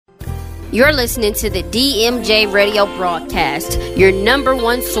You're listening to the DMJ Radio broadcast, your number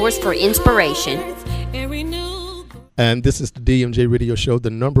one source for inspiration. And this is the DMJ Radio Show, the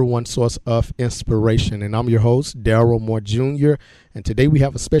number one source of inspiration. And I'm your host, Daryl Moore Jr. And today we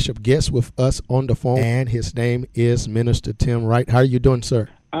have a special guest with us on the phone, and his name is Minister Tim Wright. How are you doing, sir?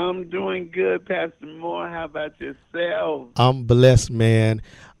 I'm doing good, Pastor Moore. How about yourself? I'm blessed, man.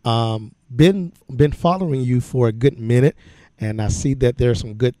 Been following you for a good minute, and I see that there's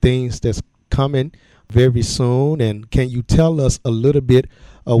some good things that's coming very soon. And can you tell us a little bit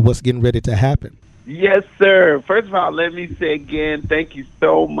of what's getting ready to happen? Yes, sir. First of all, let me say again, thank you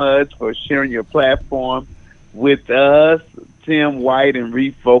so much for sharing your platform with us, Tim White and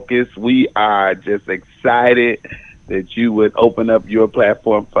Refocus. We are just excited that you would open up your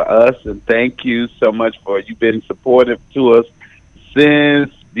platform for us, and thank you so much for you've been supportive to us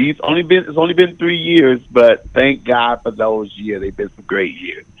since it's only been 3 years, but thank God for those years. They've been some great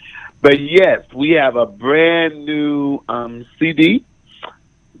years. But yes, we have a brand new CD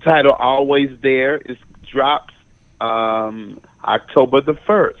titled Always There. It drops October the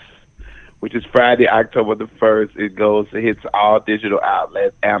 1st, which is Friday, October the 1st. It hits all digital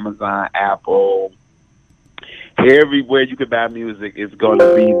outlets, Amazon, Apple, everywhere you can buy music is going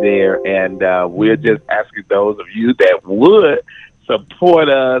to be there. And we're just asking those of you that would support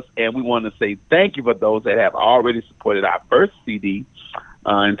us, and we want to say thank you for those that have already supported our first CD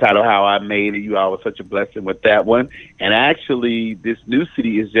entitled How I Made It. You all were such a blessing with that one. And actually, this new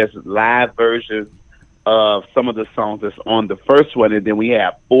CD is just live versions of some of the songs that's on the first one, and then we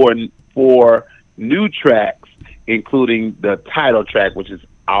have four new tracks, including the title track, which is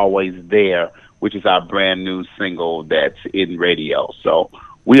Always There, which is our brand new single that's in radio. So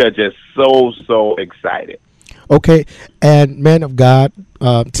we are just so excited. Okay, and man of God,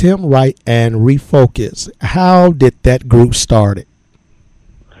 Tim Wright and Refocus, how did that group start?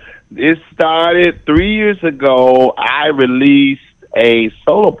 It started 3 years ago. I released a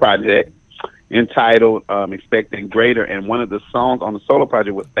solo project entitled Expecting Greater, and one of the songs on the solo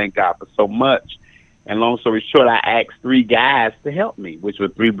project was Thank God for So Much. And long story short, I asked three guys to help me, which were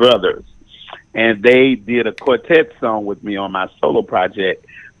three brothers, and they did a quartet song with me on my solo project.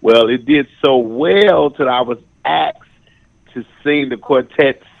 Well, it did so well that I was asked to sing the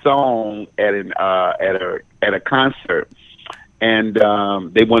quartet song at a concert, and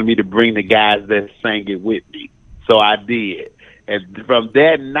they wanted me to bring the guys that sang it with me. So I did. And from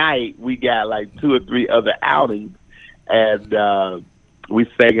that night, we got like 2 or 3 other outings, and we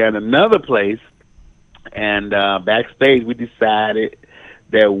sang at another place. And backstage, we decided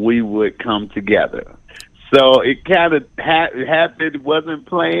that we would come together. So it kind of happened. It wasn't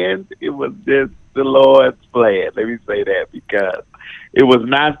planned. It was just the Lord's plan. Let me say that, because it was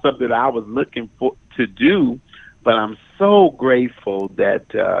not something I was looking for to do, but I'm so grateful that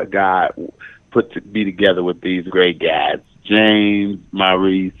God put me together with these great guys, James,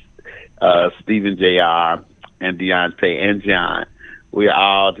 Maurice, Stephen Jr., and Deontay, and John. We're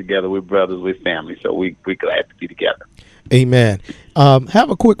all together. We're brothers. We're family. So we're glad to be together. Amen. Have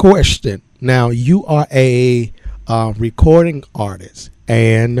a quick question. Now, you are a recording artist,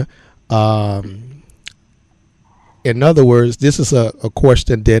 and in other words, this is a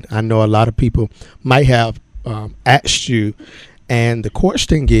question that I know a lot of people might have asked you, and the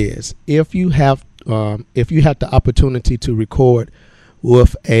question is, if you had the opportunity to record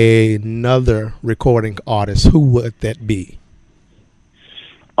with another recording artist, who would that be?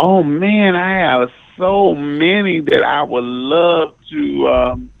 Oh man, I have so many that I would love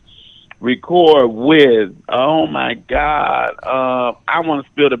to record with. Oh my God, I want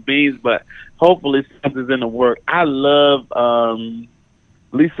to spill the beans, but hopefully something's in the work. I love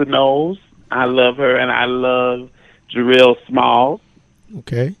Lisa Knowles. I love her, and I love Jarrell Smalls.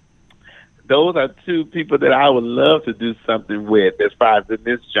 Okay. Those are 2 people that I would love to do something with as far as in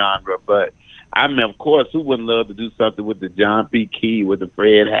this genre. But I mean, of course, who wouldn't love to do something with the John P. Key, with the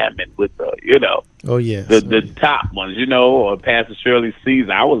Fred Hammond, with the, oh yeah, the top ones, or Pastor Shirley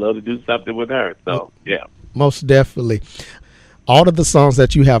Caesar. I would love to do something with her. So yeah, most definitely. All of the songs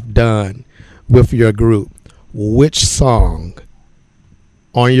that you have done with your group, which song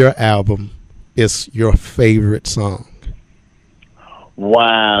on your album is your favorite song?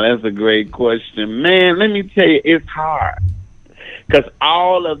 Wow, that's a great question. Man, let me tell you, it's hard, because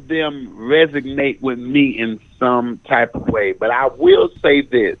all of them resonate with me in some type of way. But I will say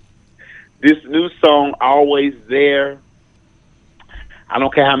this new song, Always There, I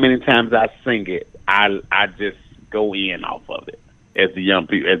don't care how many times I sing it, I just go in off of it. As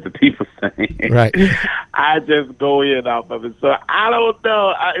the people say, right? I just go in off of it. So I don't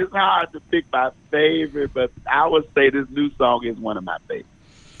know. It's hard to pick my favorite, but I would say this new song is one of my favorites.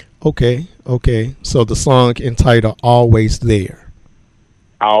 Okay, okay. So the song entitled "Always There."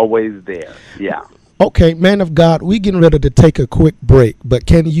 Always there. Yeah. Okay, man of God, we getting ready to take a quick break, but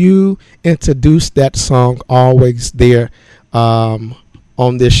can you introduce that song "Always There" on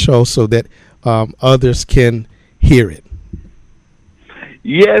this show so that others can hear it?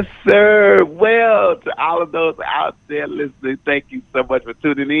 Yes, sir. Well, to all of those out there listening, thank you so much for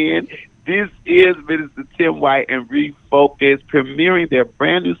tuning in. This is Minister Tim White and Refocus premiering their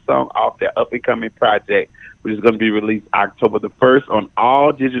brand new song off their up-and-coming project, which is going to be released October the 1st on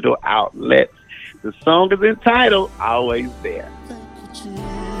all digital outlets. The song is entitled Always There. Thank you,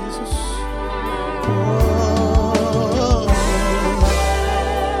 Jesus. Oh,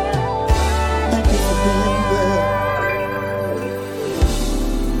 thank you for being there.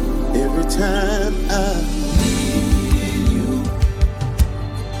 Every time I need you,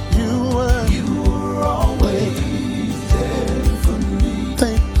 you were always there for me.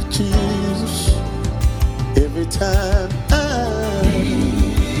 Thank you, Jesus. Every time I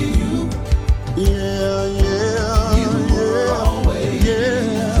need you, yeah, yeah, you were always yeah.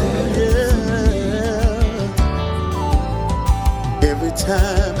 Every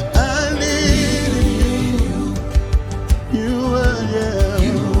time I needed you, you were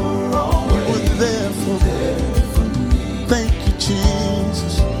there for me. Thank you,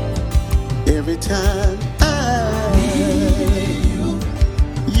 Jesus. Every time I need you,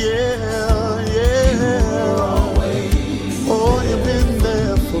 yeah. Oh, you've been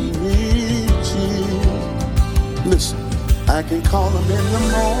there for me, Jesus. Listen, I can call him in the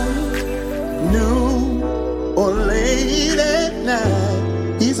morning, noon, or late at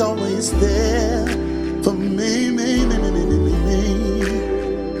night. He's always there for me, me.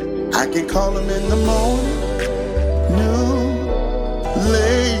 I can call him in the morning, noon,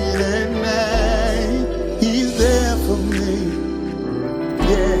 late at night. He's there for me,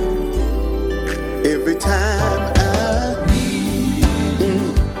 yeah. Every time I need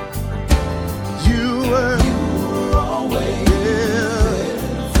you were always there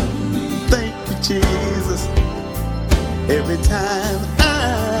for me. Thank you, Jesus. Every time I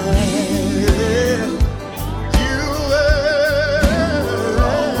need you were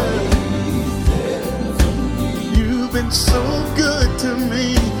always there for me. You've been so good to me.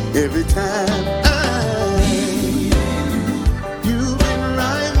 Every time I need you've been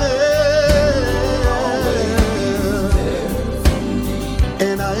right there.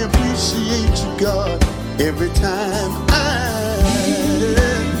 And I appreciate you, God, every time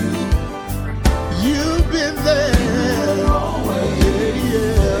you've been there.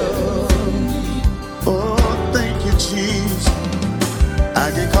 Yeah. Oh, thank you, Jesus. I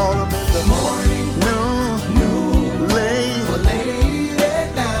can call him in the morning, noon, late at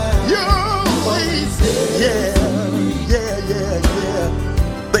night. You're always there. Yeah.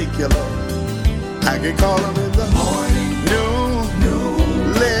 Thank you, Lord. I can call him in the morning, noon,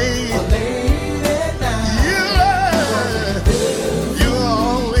 late at night. You're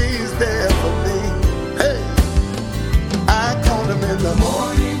always there for me. Hey, I call him in the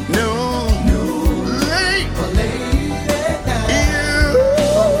morning, noon, late at night.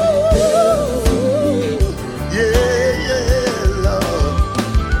 Yeah, Lord.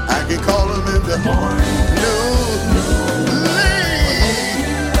 I can call him in the morning, noon, late.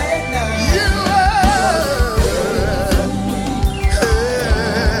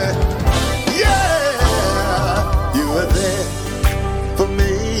 You were there for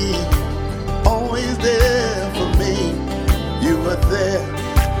me, always there for me. You were there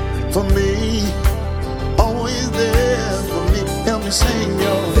for me, always there for me. Help me sing,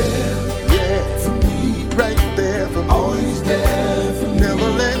 y'all. Yeah, for me, right there for me. Always there for me. Never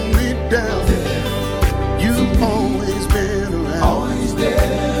let me down. You've always been around. Always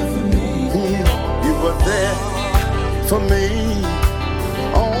there for me. You were there for me,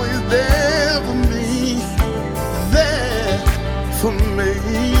 always there for me. There for me,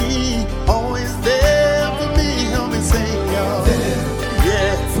 always there for me. Help me sing, y'all.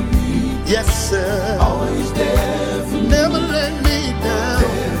 Yeah, for me. Yes, sir. Always there for me. Never let me down.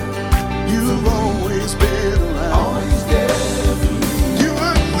 You've always been around. Always there for me. You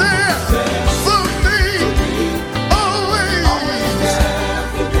were there for me. Always there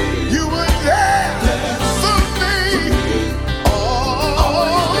for me. You were there for me.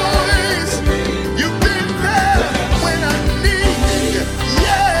 Always. You've been there when I need you.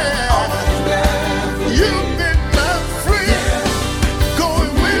 Yeah. You've been my friend,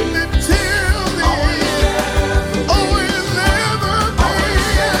 going with me till the end.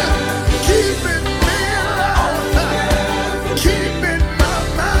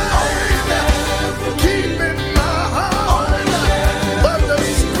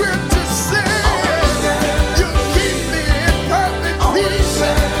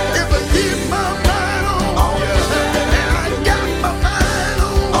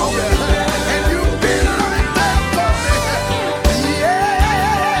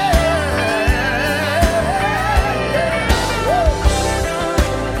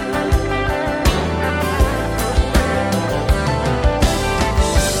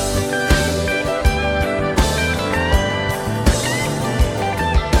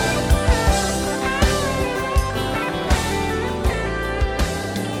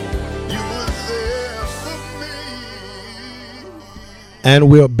 And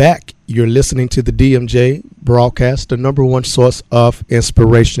we're back. You're listening to the DMJ broadcast, the number one source of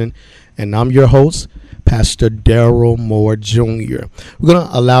inspiration. And I'm your host, Pastor Daryl Moore Jr. We're going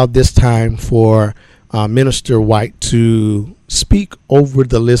to allow this time for Minister White to speak over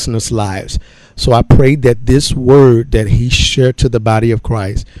the listeners' lives. So I pray that this word that he shared to the body of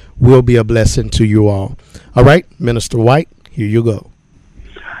Christ will be a blessing to you all. All right, Minister White, here you go.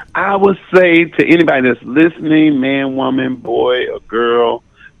 I would say to anybody that's listening, man, woman, boy, or girl,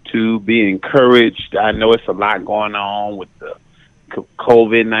 to be encouraged. I know it's a lot going on with the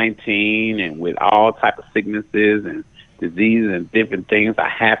COVID-19 and with all type of sicknesses and diseases and different things are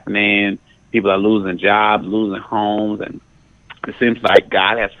happening. People are losing jobs, losing homes, and it seems like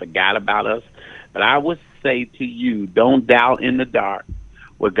God has forgot about us. But I would say to you, don't doubt in the dark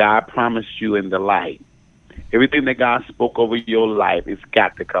what God promised you in the light. Everything that God spoke over your life, it's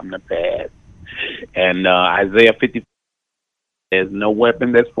got to come to pass. And Isaiah 50, there's no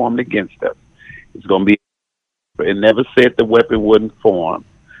weapon that's formed against us. It's going to be, it never said the weapon wouldn't form,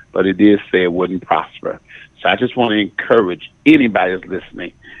 but it did say it wouldn't prosper. So I just want to encourage anybody that's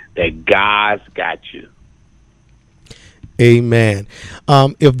listening that God's got you. Amen.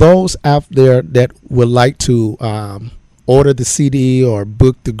 If those out there that would like to order the CD or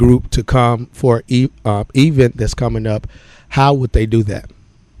book the group to come for event that's coming up, how would they do that?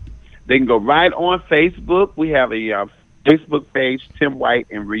 They can go right on Facebook. We have a Facebook page, Tim White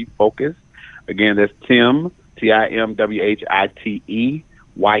and Refocus. Again, that's Tim, TIMWHITE,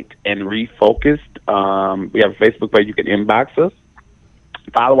 White and Refocused. We have a Facebook page. You can inbox us.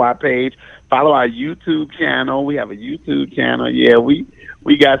 Follow our page. Follow our YouTube channel. We have a YouTube channel. Yeah, we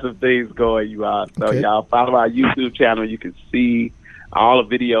got some things going, you all. So y'all follow our YouTube channel. You can see all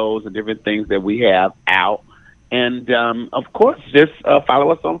the videos and different things that we have out. And, of course, just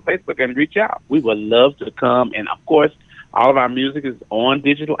follow us on Facebook and reach out. We would love to come. And, of course, all of our music is on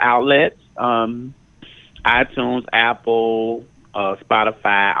digital outlets, iTunes, Apple,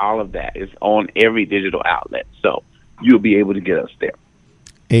 Spotify, all of that is on every digital outlet. So you'll be able to get us there.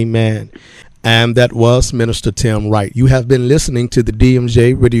 Amen. And that was Minister Tim Wright. You have been listening to the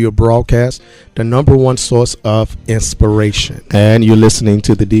DMJ radio broadcast, the number one source of inspiration. And you're listening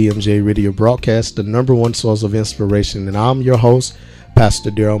to the DMJ radio broadcast, the number one source of inspiration. And I'm your host,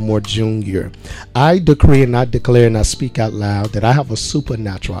 Pastor Daryl Moore Jr. I decree and I declare and I speak out loud that I have a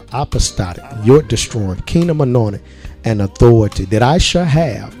supernatural, apostolic, yoke destroying, kingdom anointing, and authority that I shall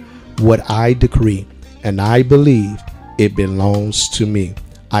have what I decree, and I believe it belongs to me.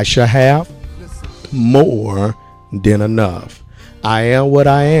 I shall have more than enough. I am what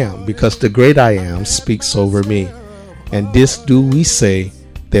I am because the great I am speaks over me. And this do we say,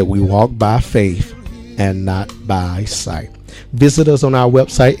 that we walk by faith and not by sight. Visit us on our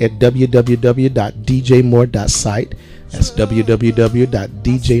website at www.djmore.site. That's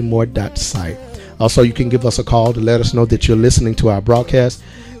www.djmore.site. Also, you can give us a call to let us know that you're listening to our broadcast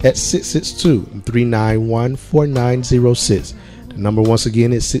at 662-391-4906. The number once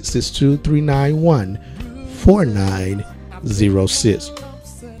again is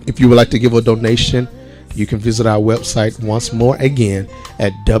 662-391-4906. If you would like to give a donation, you can visit our website once more again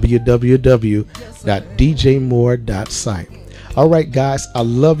at www.djmore.site. All right, guys, I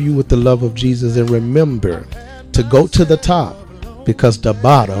love you with the love of Jesus. And remember to go to the top because the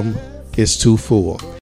bottom is too full.